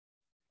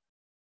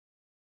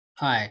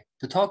Hi,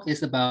 the talk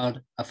is about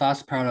a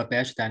fast parallel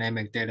batch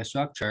dynamic data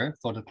structure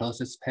for the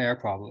closest pair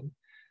problem.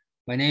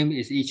 My name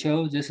is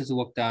Icho. This is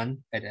work done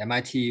at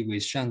MIT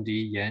with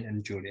Shangdi, Yan,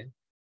 and Julian.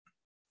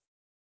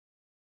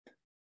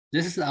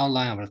 This is the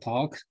outline of the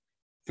talk.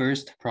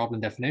 First,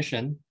 problem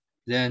definition,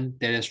 then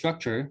data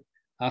structure.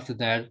 After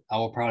that,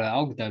 our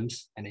parallel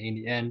algorithms, and in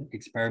the end,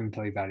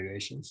 experimental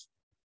evaluations.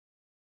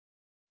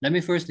 Let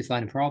me first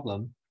define the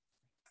problem.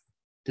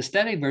 The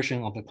static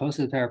version of the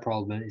closest pair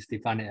problem is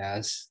defined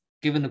as,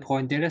 given the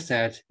point data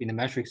set in the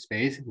metric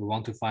space, we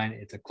want to find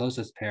the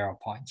closest pair of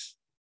points.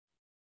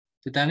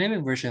 The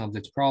dynamic version of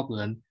this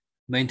problem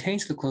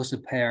maintains the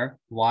closest pair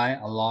while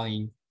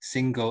allowing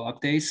single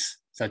updates,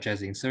 such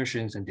as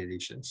insertions and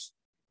deletions.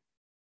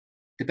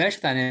 The batch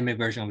dynamic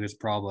version of this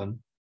problem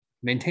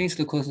maintains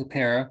the closest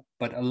pair,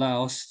 but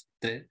allows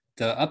the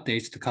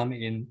updates to come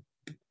in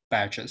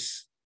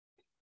batches.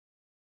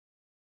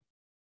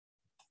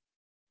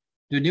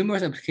 There are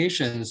numerous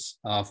applications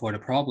for the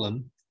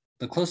problem.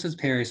 The closest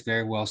pair is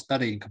very well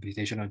studied in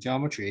computational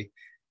geometry.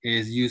 It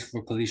is used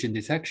for collision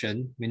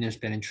detection, linear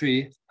spanning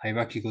tree,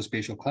 hierarchical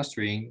spatial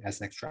clustering,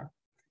 etc.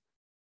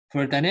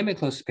 For a dynamic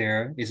closest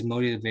pair, it's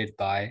motivated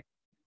by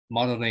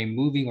modeling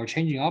moving or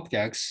changing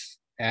objects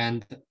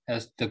and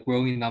as the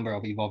growing number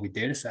of evolving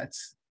data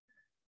sets.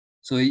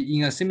 So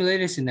in a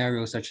simulated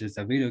scenario such as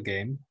a video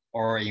game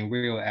or in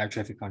real air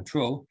traffic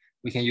control,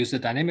 we can use the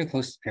dynamic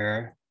closest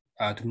pair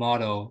to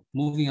model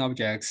moving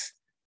objects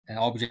and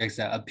objects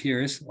that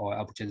appears or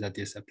objects that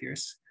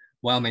disappears,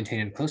 while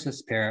maintaining the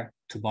closest pair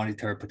to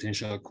monitor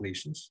potential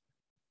collisions.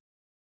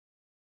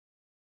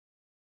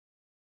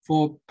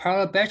 For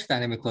parallel batch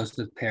dynamic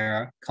closest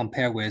pair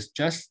compared with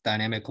just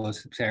dynamic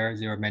closest pair,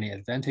 there are many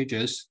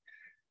advantages.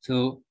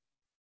 So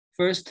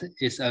first,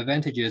 it's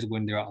advantageous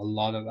when there are a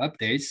lot of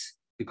updates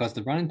because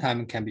the running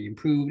time can be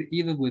improved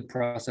even with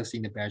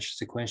processing the batch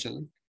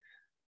sequentially.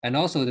 And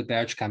also the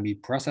batch can be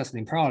processed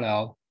in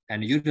parallel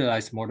and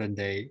utilize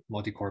modern-day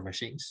multicore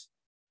machines.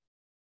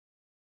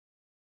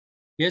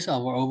 Here's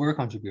our overall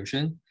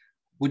contribution.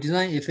 We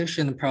design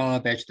efficient parallel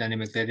batch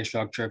dynamic data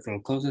structure for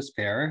the closest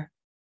pair.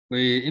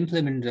 We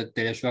implement the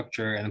data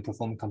structure and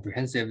perform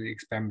comprehensive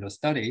experimental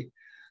study.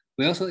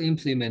 We also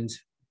implement,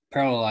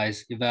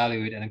 parallelize,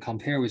 evaluate, and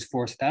compare with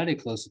 4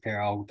 static closest pair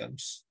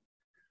algorithms.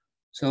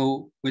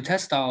 So we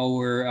test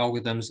our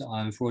algorithms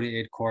on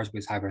 48 cores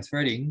with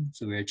hyperthreading.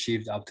 So we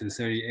achieved up to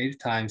 38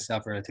 times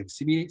self-relative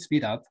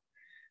speedup.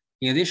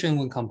 In addition,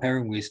 when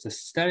comparing with the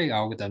static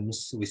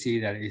algorithms, we see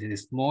that it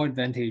is more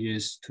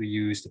advantageous to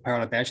use the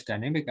parallel batch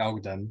dynamic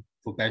algorithm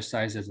for batch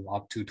sizes of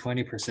up to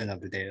 20% of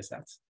the data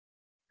sets.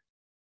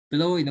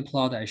 Below in the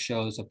plot, I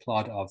shows a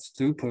plot of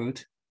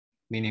throughput,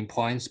 meaning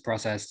points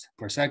processed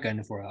per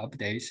second for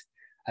updates,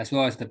 as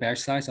well as the batch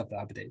size of the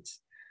updates.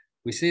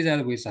 We see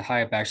that with a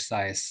higher batch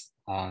size,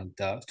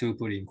 the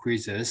throughput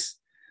increases.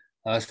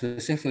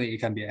 Specifically, it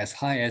can be as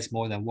high as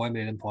more than 1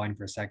 million points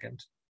per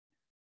second.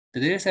 The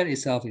dataset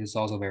itself is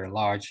also very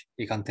large.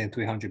 It contains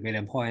 300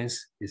 million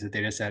points. It's a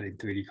dataset in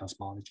 3D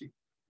cosmology.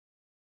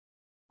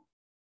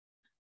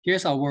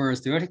 Here's our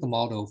theoretical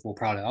model for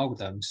parallel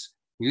algorithms.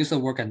 We use a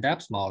work and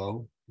depth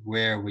model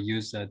where we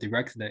use a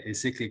directed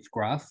acyclic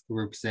graph to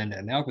represent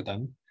an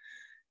algorithm.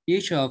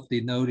 Each of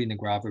the nodes in the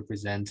graph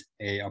represent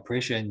an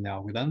operation in the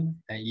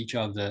algorithm, and each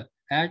of the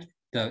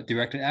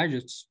directed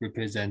edges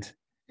represent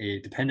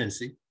a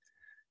dependency.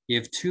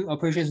 If 2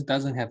 operations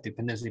doesn't have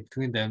dependency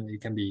between them,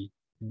 it can be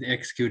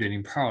executed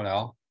in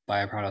parallel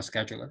by a parallel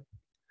scheduler.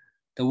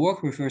 The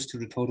work refers to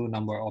the total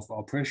number of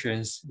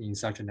operations in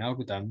such an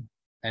algorithm,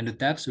 and the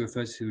depth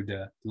refers to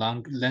the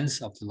length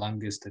of the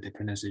longest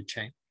dependency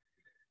chain.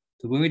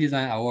 So when we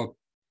design our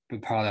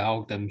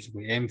parallel algorithms,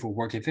 we aim for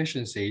work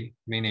efficiency,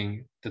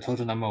 meaning the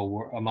total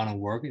amount of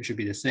work it should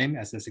be the same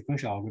as the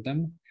sequential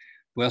algorithm.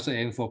 We also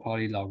aim for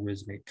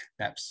polylogarithmic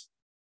depths.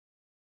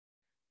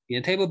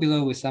 In the table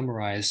below, we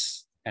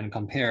summarize and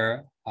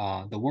compare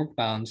the work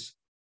bounds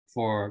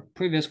for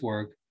previous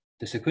work,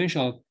 the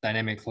sequential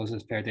dynamic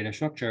closest pair data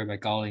structure by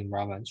Golin,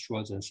 Rabin,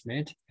 Schwartz, and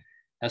Schmidt,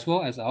 as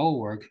well as our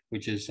work,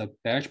 which is a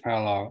batch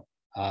parallel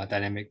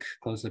dynamic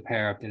closest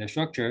pair data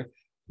structure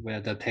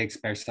that takes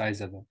batch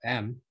size of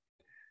M.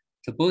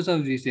 So both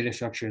of these data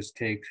structures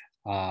take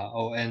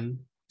ON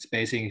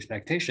spacing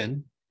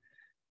expectation.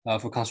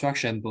 For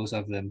construction, both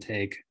of them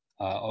take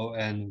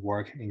ON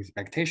work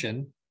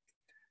expectation.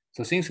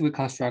 So since we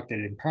constructed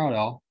in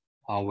parallel,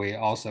 we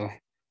also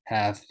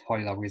have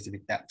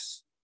polylogarithmic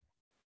depths.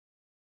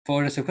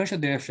 For the sequential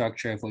data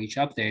structure for each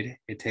update,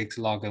 it takes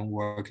log n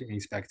work in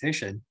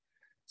expectation.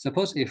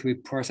 Suppose if we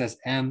process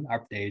m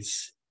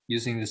updates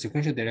using the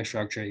sequential data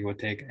structure, it will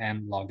take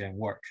m log n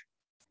work.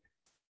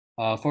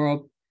 For a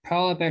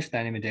parallel batch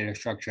dynamic data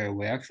structure,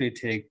 we actually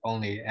take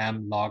only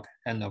m log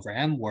n over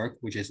m work,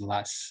 which is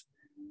less.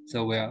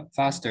 So we're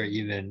faster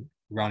even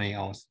running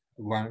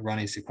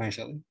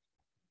sequentially.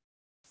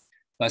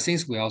 But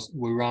since we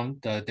run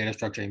the data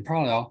structure in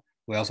parallel,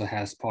 we also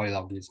have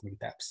polylogarithmic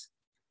depths.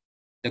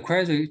 The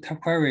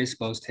queries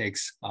both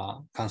takes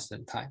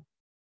constant time.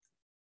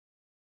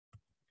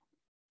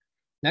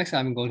 Next,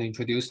 I'm going to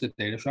introduce the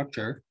data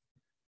structure.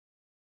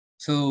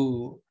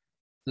 So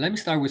let me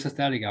start with a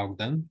static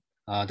algorithm,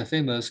 the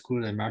famous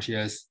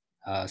Golin-Martius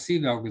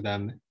sieve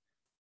algorithm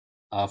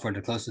for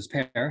the closest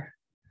pair.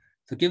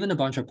 So given a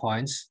bunch of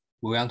points,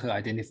 we want to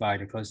identify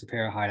the closest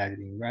pair highlighted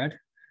in red.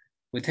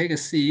 We take a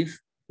sieve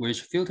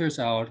which filters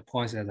out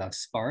points that are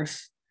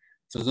sparse.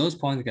 So those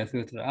points get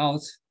filtered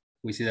out.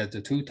 We see that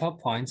the two top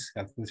points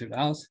get filtered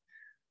out.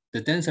 The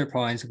denser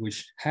points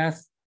which have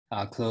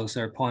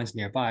closer points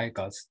nearby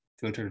got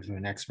filtered to the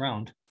next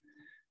round.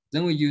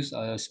 Then we use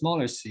a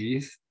smaller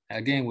sieve.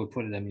 Again, we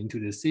put them into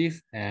the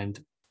sieve and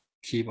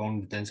keep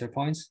only the denser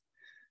points.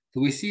 So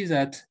we see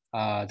that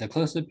the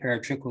closest pair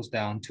trickles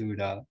down to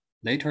the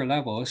later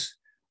levels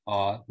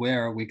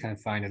where we can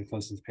find the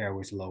closest pair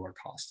with lower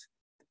cost.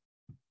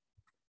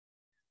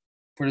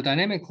 For the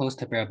dynamic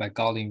closed pair by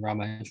Golin,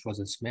 Rabin, Schwartz,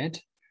 and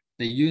Schmidt,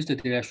 they used a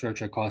data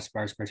structure called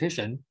sparse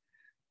partition.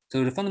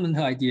 So the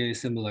fundamental idea is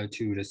similar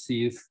to the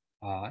sieve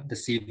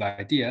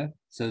idea.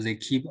 So they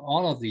keep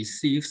all of these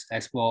sieves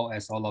as well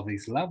as all of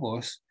these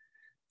levels.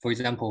 For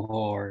example,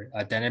 for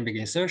a dynamic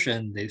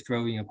insertion, they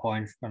throw in a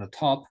point from the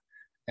top,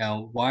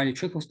 and while it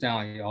trickles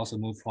down, it also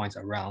moves points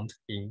around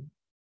in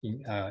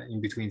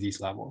between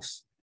these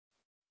levels.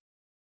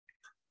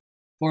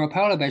 For a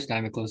parallel batch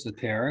dynamic closest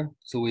pair,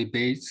 so we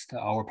based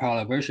our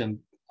parallel version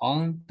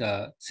on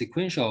the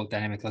sequential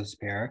dynamic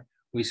closest pair.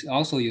 We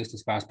also use the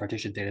sparse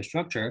partition data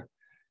structure.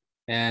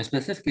 And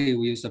specifically,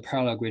 we use the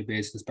parallel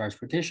grid-based sparse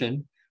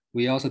partition.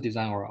 We also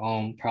design our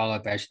own parallel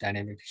batch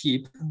dynamic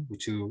heap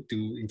to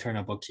do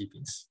internal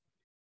bookkeepings.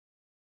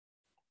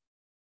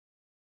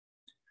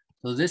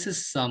 So this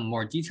is some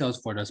more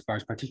details for the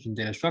sparse partition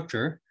data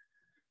structure.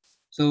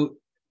 So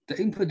the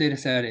input data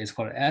set is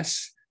called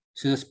S.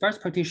 So the sparse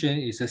partition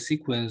is a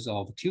sequence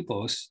of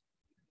tuples,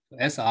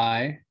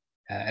 Si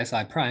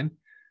prime,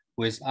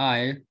 with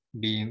I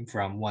being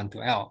from 1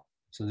 to L.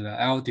 So there are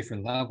L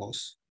different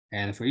levels.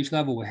 And for each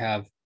level, we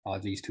have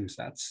these two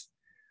sets.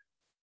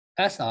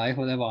 Si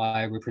for level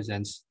I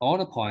represents all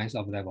the points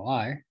of level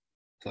I.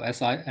 So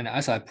Si and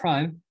Si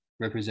prime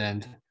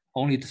represent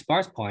only the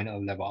sparse point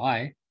of level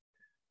I.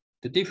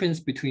 The difference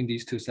between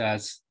these two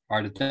sets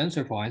are the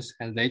denser points,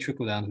 and they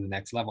trickle down to the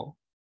next level.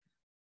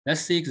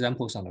 Let's see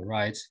examples on the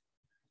right.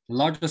 The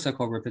larger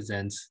circle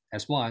represents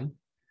S1.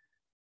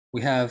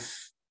 We have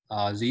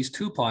these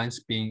 2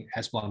 points being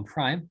S1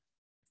 prime,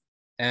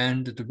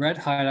 and the red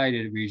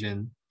highlighted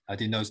region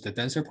denotes the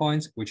denser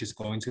points, which is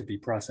going to be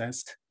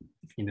processed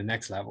in the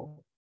next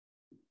level.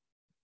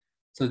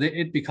 So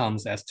it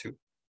becomes S2.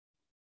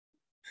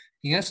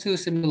 In S2,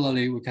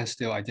 similarly, we can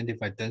still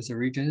identify denser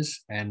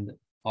regions and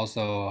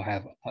also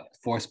have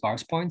 4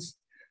 sparse points,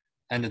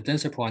 and the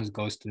denser points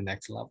goes to the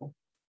next level,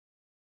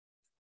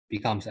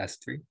 becomes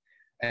S3.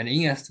 And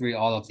in S3,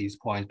 all of these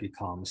points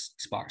becomes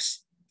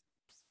sparse.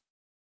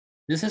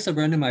 This is a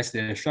randomized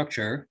data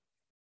structure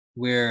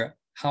where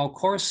how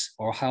coarse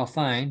or how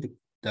fine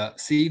the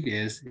sieve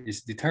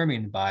is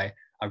determined by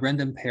a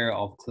random pair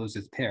of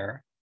closest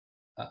pair,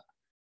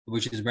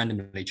 which is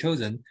randomly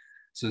chosen.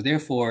 So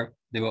therefore,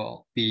 there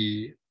will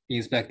be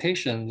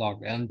expectation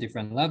log n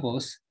different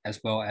levels,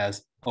 as well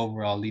as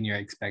overall linear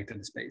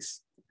expected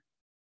space.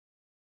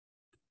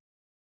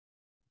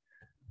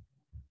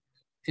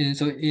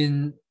 So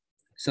in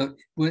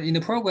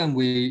the program,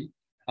 we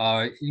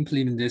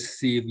implement this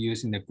sieve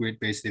using the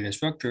grid-based data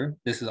structure.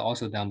 This is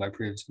also done by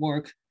previous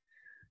work.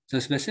 So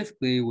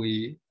specifically,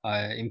 we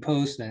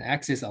impose an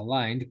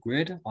axis-aligned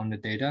grid on the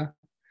data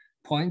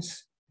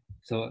points.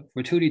 So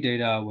for 2D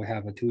data, we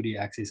have a 2D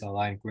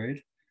axis-aligned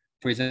grid.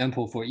 For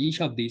example, for each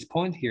of these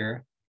points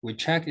here, we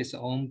check its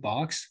own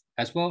box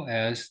as well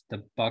as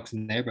the box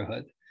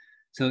neighborhood.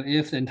 So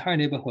if the entire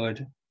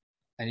neighborhood,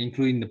 and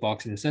including the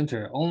box in the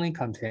center, only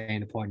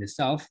contain the point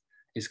itself,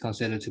 is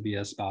considered to be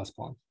a sparse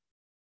point.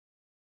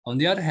 On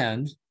the other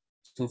hand,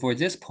 so for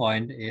this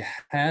point, it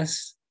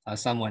has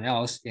someone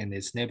else in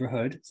its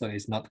neighborhood, so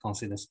it's not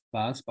considered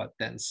sparse, but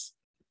dense.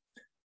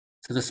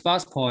 So the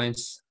sparse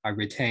points are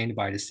retained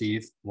by the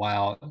sieve,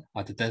 while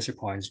the denser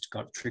points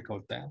got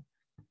trickled down.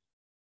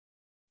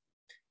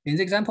 In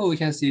the example, we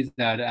can see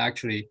that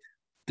actually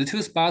the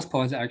 2 sparse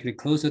points are actually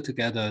closer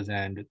together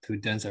than the 2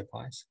 denser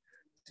points.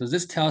 So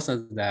this tells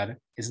us that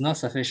it's not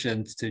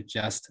sufficient to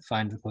just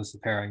find the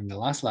closest pair in the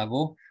last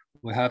level.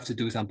 We have to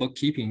do some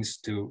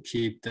bookkeepings to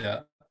keep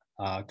the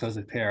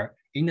closest pair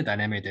in the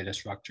dynamic data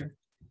structure.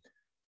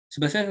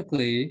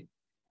 Specifically,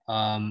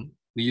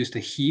 we use the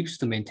heaps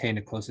to maintain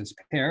the closest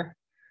pair.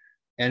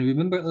 And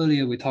remember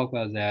earlier we talked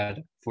about that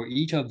for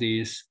each of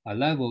these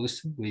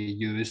levels,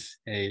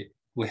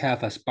 we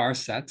have a sparse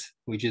set,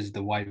 which is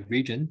the white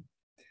region.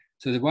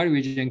 So the white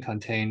region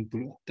contains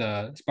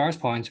the sparse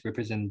points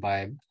represented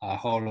by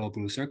hollow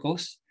blue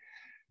circles.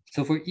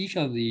 So for each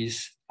of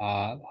these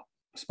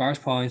sparse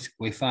points,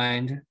 we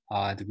find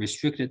the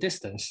restricted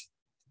distance.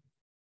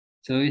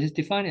 So it is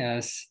defined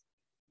as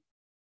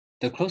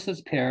the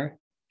closest pair,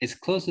 its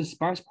closest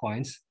sparse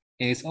points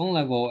in its own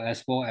level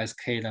as well as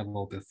k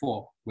level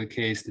before, where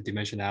k is the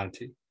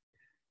dimensionality.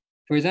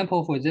 For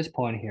example, for this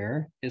point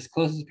here, its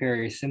closest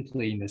pair is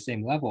simply in the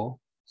same level.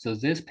 So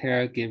this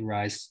pair gives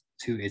rise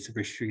to its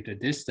restricted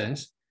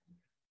distance.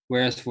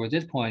 Whereas for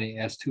this point in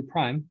S2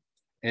 prime,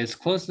 its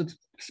closest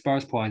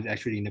sparse point is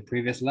actually in the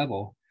previous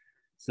level.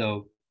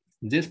 So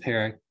this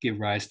pair give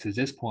rise to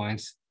this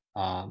point's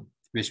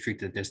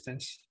restricted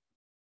distance.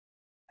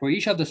 For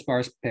each of the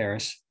sparse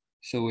pairs,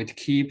 so we'd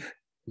keep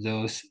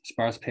those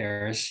sparse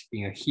pairs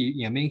in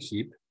a main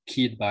heap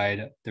keyed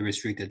by the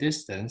restricted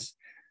distance.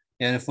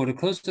 And for the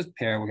closest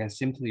pair, we can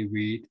simply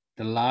read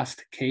the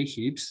last k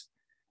heaps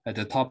at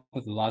the top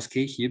of the last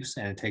k heaps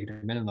and take the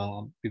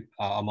minimum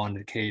among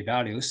the k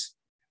values,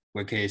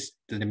 where k is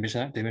the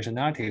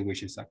dimensionality,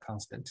 which is a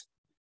constant.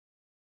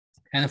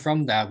 And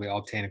from that, we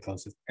obtain a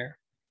closest pair.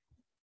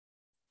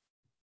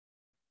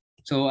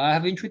 So I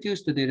have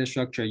introduced the data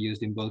structure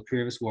used in both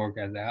previous work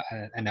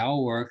and our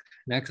work,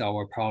 next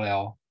our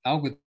parallel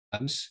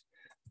algorithms.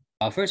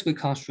 First, we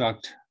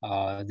construct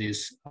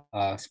this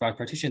sparse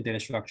partition data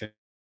structure.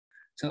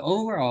 So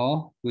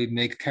overall, we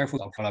make careful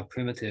parallel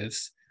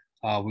primitives.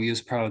 We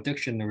use parallel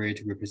dictionary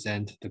to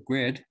represent the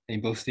grid in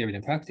both theory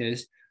and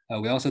practice.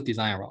 We also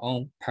design our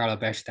own parallel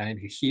batch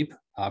dynamic heap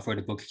for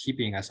the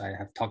bookkeeping, as I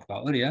have talked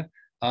about earlier.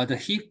 The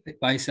heap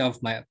by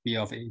itself might be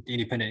of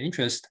independent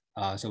interest,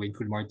 so we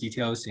include more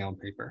details in our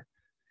paper.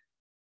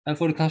 And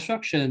for the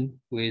construction,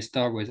 we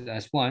start with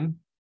S1,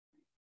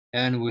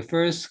 and we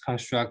first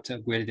construct a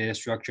grid data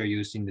structure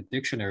using the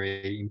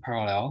dictionary in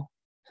parallel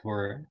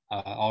for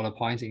all the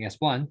points in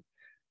S1.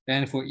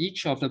 And for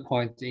each of the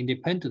points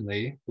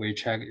independently, we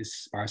check its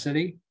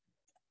sparsity.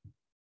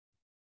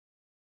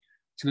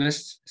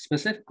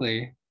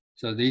 Specifically,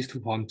 so these 2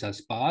 points are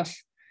sparse.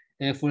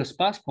 And for the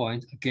sparse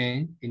point,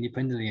 again,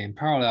 independently in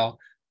parallel,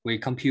 we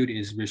compute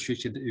its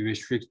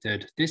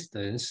restricted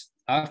distance,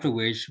 after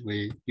which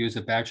we use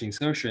a batch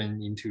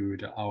insertion into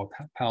our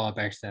parallel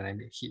batch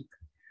dynamic heap.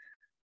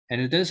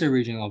 And the denser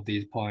region of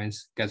these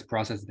points gets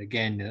processed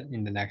again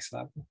in the next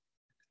level.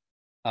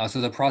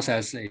 So the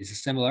process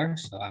is similar,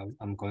 so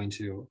I'm going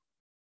to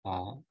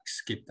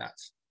skip that.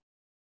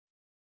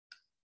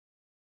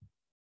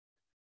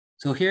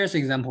 So here's an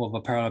example of a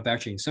parallel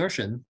batch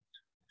insertion.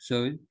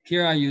 So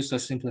here I use a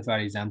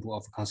simplified example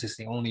of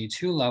consisting only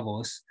 2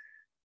 levels.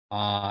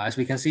 As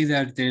we can see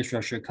that the data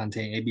structure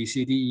contains A, B,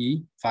 C, D,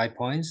 E, 5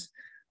 points,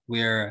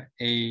 where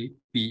A,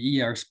 B,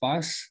 E are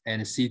sparse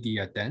and C, D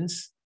are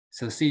dense.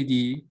 So C,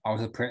 D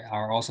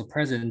are also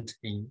present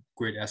in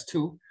grid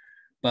S2,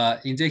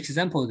 but in this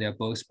example, they are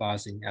both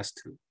sparse in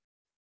S2.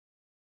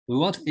 We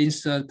want to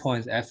insert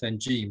points F and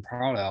G in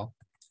parallel.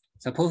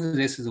 Suppose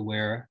this is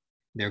where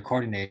their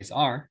coordinates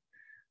are.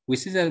 We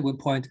see that when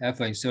point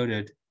F are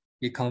inserted,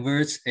 it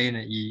converts A and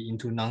E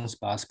into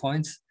non-sparse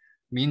points,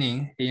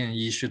 meaning A and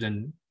E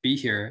shouldn't be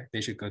here,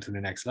 they should go to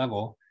the next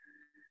level.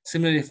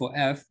 Similarly for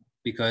F,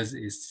 because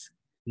it's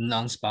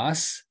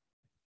non-sparse,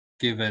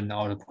 given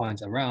all the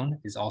points around,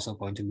 is also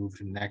going to move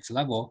to the next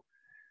level.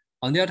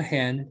 On the other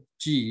hand,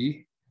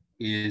 G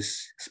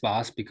is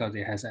sparse because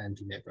it has an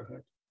empty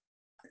neighborhood.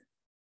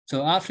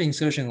 So after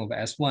insertion of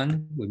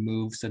S1, we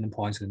move certain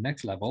points to the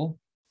next level.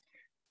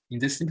 In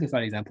this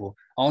simplified example,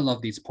 all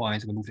of these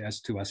points will move to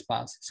S2 as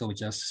sparse, so we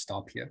just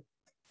stop here.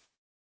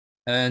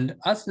 And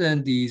other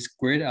than these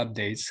grid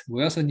updates,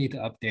 we also need to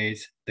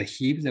update the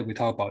heap that we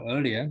talked about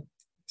earlier.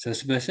 So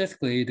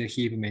specifically, the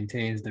heap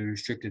maintains the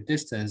restricted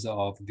distance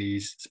of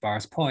these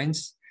sparse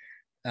points.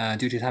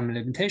 Due to time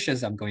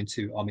limitations, I'm going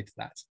to omit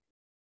that.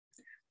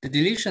 The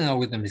deletion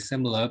algorithm is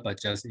similar,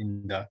 but just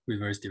in the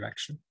reverse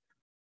direction.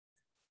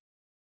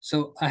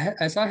 So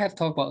as I have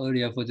talked about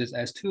earlier for this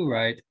S2,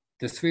 right,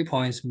 the 3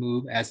 points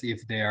move as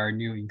if they are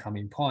new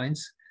incoming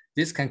points.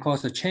 This can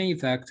cause a chain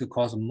effect to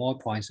cause more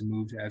points to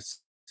move to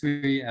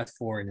S3,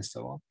 S4, and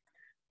so on.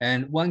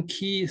 And one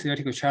key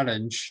theoretical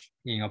challenge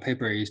in our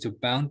paper is to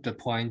bound the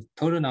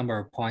total number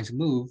of points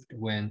moved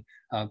when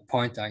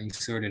points are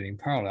inserted in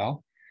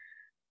parallel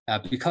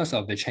because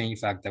of the chain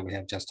effect that we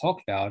have just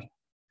talked about.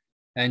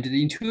 And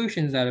the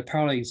intuition is that a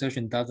parallel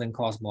insertion doesn't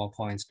cause more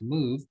points to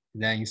move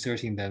than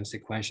inserting them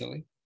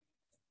sequentially.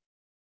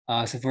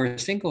 So for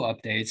single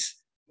updates,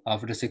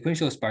 for the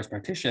sequential sparse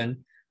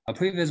partition, our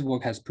previous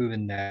work has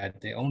proven that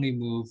they only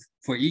move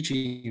for each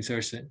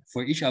insertion,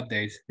 for each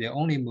update, they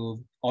only move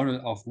order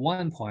of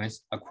 1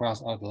 points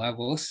across all the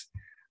levels.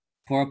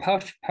 For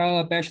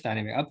parallel batch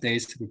dynamic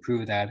updates, we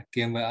prove that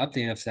given an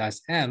update of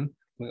size m,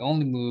 we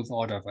only move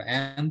order of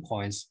n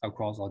points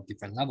across all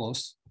different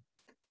levels.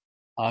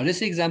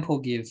 This example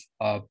gives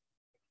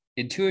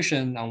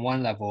intuition on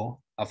one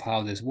level of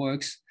how this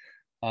works.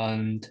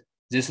 And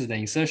this is the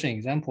insertion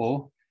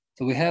example.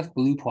 So we have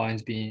blue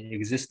points being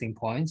existing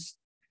points,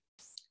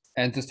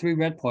 and the 3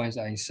 red points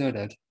are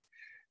inserted.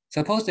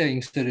 Suppose they're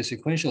inserted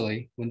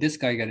sequentially. When this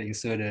guy gets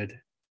inserted,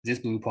 this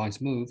blue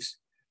point moves.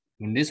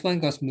 When this one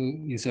gets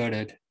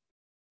inserted,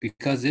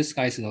 because this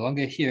guy is no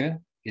longer here,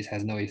 it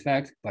has no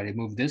effect, but it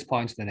moves this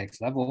point to the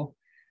next level.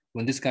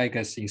 When this guy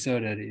gets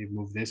inserted, it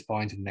moves this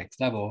point to the next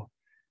level.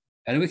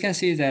 And we can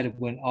see that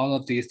when all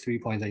of these 3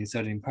 points are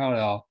inserted in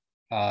parallel,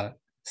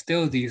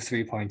 still these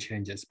 3 point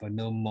changes, but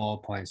no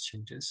more points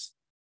changes.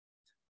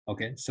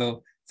 Okay,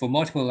 so for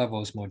multiple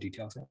levels, more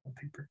details on the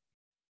paper.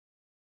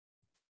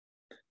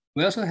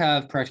 We also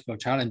have practical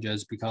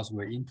challenges because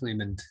we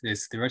implement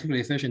this theoretically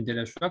efficient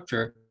data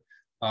structure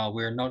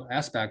where not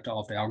aspects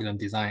of the algorithm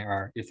design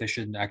are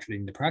efficient actually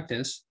in the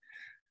practice.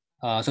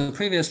 So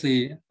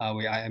previously,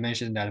 I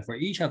mentioned that for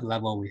each of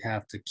level, we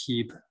have to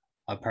keep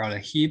a parallel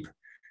heap.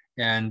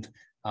 And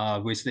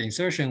with the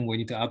insertion, we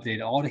need to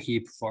update all the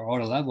heap for all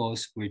the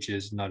levels, which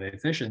is not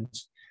efficient.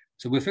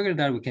 So we figured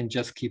that we can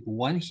just keep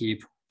one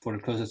heap for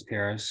the closest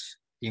pairs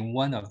in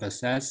one of the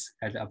sets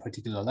at a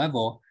particular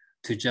level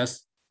to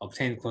just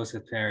obtain the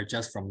closest pair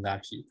just from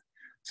that heap.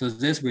 So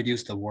this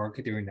reduced the work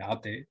during the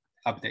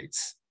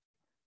updates.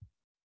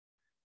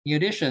 In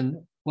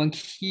addition, one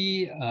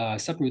key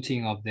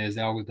subroutine of this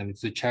algorithm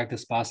is to check the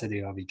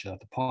sparsity of each of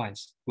the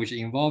points, which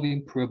involves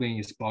improving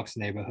its box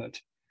neighborhood.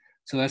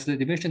 So as the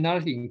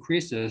dimensionality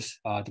increases,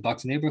 the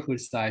box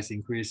neighborhood size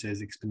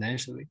increases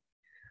exponentially.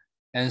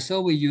 And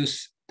so we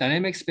use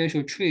dynamic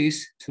spatial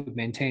trees to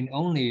maintain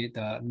only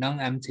the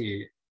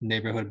non-empty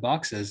neighborhood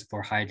boxes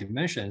for high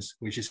dimensions,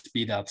 which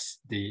speed up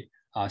the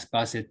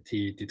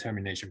sparsity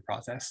determination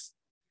process.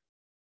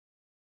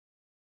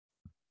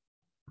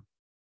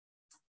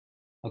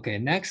 Okay,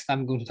 next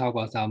I'm going to talk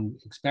about some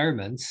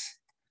experiments.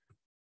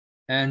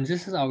 And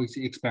this is our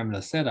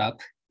experimental setup.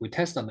 We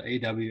test on the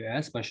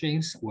AWS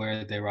machines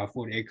where there are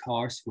 48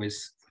 cores with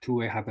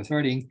two-way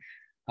hyperthreading.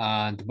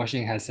 The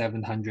machine has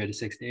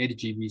 768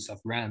 GBs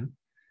of RAM.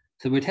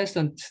 So we test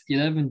on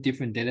 11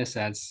 different data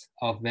sets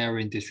of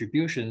varying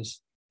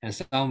distributions, and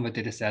some of the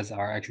data sets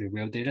are actually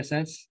real data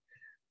sets.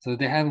 So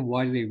they have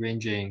widely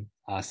ranging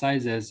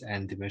sizes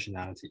and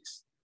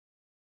dimensionalities.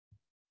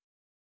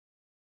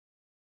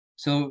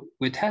 So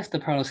we test the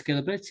parallel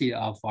scalability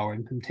of our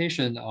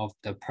implementation of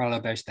the parallel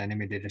batch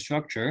dynamic data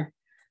structure.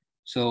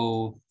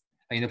 So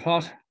in the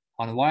plot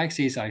on the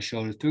y-axis, I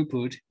showed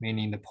throughput,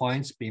 meaning the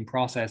points being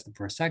processed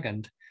per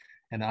second.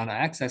 And on the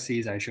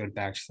x-axis, I showed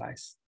batch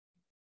size.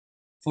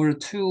 For the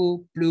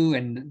two blue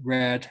and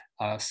red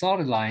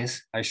solid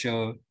lines, I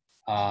show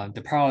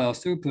the parallel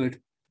throughput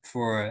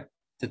for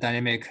the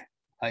dynamic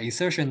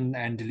insertion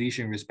and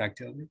deletion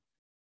respectively.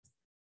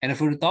 And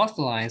for the dotted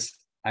lines,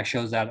 I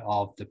show that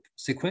of the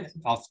sequence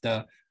of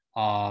the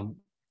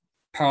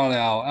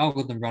parallel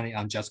algorithm running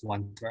on just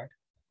one thread.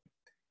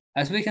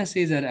 As we can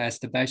see that as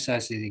the batch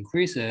size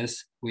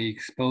increases, we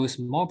expose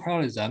more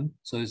parallelism,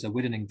 so there's a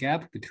widening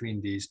gap between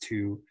these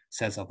two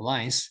sets of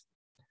lines.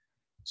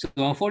 So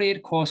on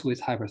 48 cores with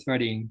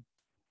hyperthreading,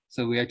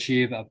 so we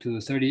achieve up to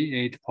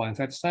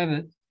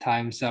 38.57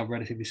 times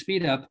self-relativity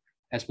speed up,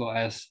 as well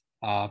as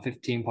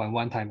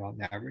 15.1 times on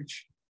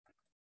average.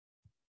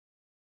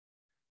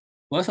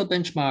 We also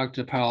benchmarked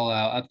the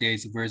parallel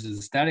updates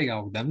versus static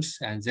algorithms,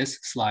 and this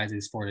slide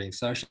is for the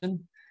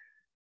insertion.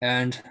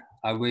 And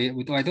I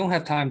don't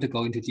have time to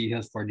go into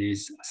details for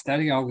these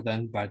static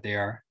algorithms, but they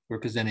are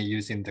represented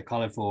using the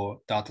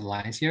colorful dotted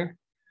lines here.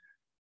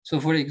 So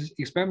for the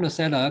experimental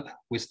setup,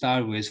 we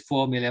start with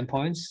 4 million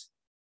points,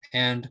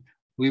 and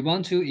we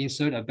want to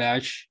insert a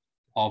batch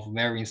of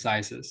varying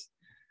sizes.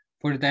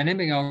 For the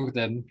dynamic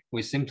algorithm,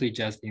 we simply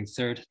just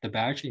insert the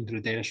batch into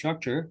the data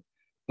structure.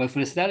 But for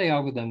the static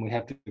algorithm, we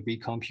have to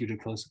recompute the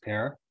closest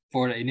pair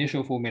for the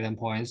initial 4 million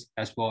points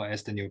as well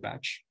as the new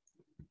batch.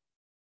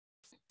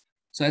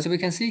 So as we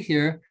can see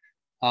here,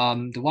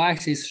 the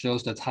y-axis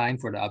shows the time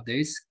for the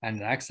updates and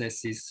the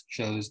x-axis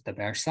shows the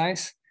batch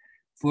size.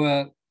 For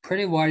a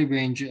pretty wide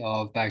range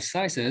of batch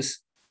sizes,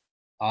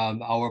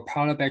 our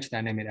parallel batch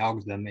dynamic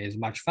algorithm is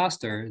much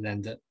faster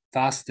than the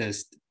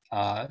fastest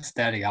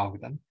static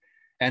algorithm.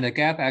 And the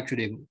gap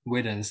actually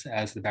widens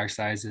as the batch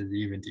size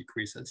even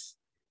decreases.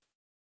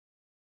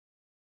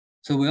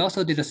 So we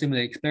also did a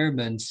similar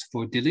experiments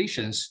for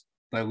deletions,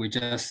 but we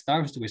just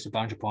started with a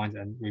bunch of points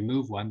and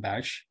remove one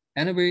batch.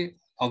 And we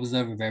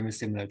observe a very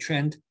similar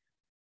trend.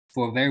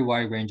 For a very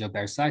wide range of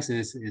batch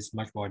sizes, it's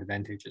much more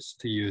advantageous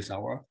to use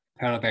our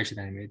parallel batch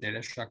dynamic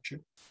data structure.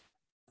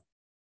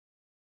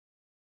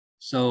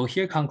 So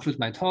here concludes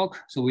my talk.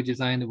 So we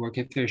designed the work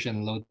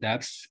efficient low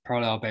depth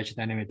parallel batch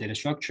dynamic data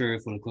structure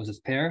for the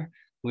closest pair.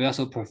 We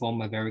also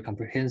perform a very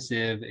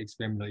comprehensive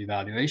experimental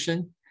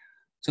evaluation.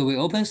 So we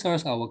open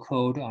source our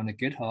code on the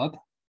GitHub.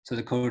 So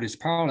the code is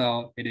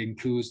parallel. It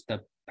includes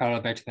the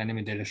parallel batch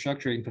dynamic data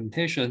structure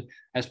implementation,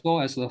 as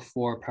well as the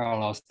 4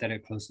 parallel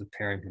static closest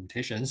pair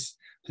implementations.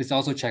 Please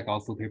also check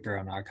out full paper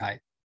on archive.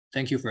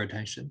 Thank you for your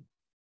attention.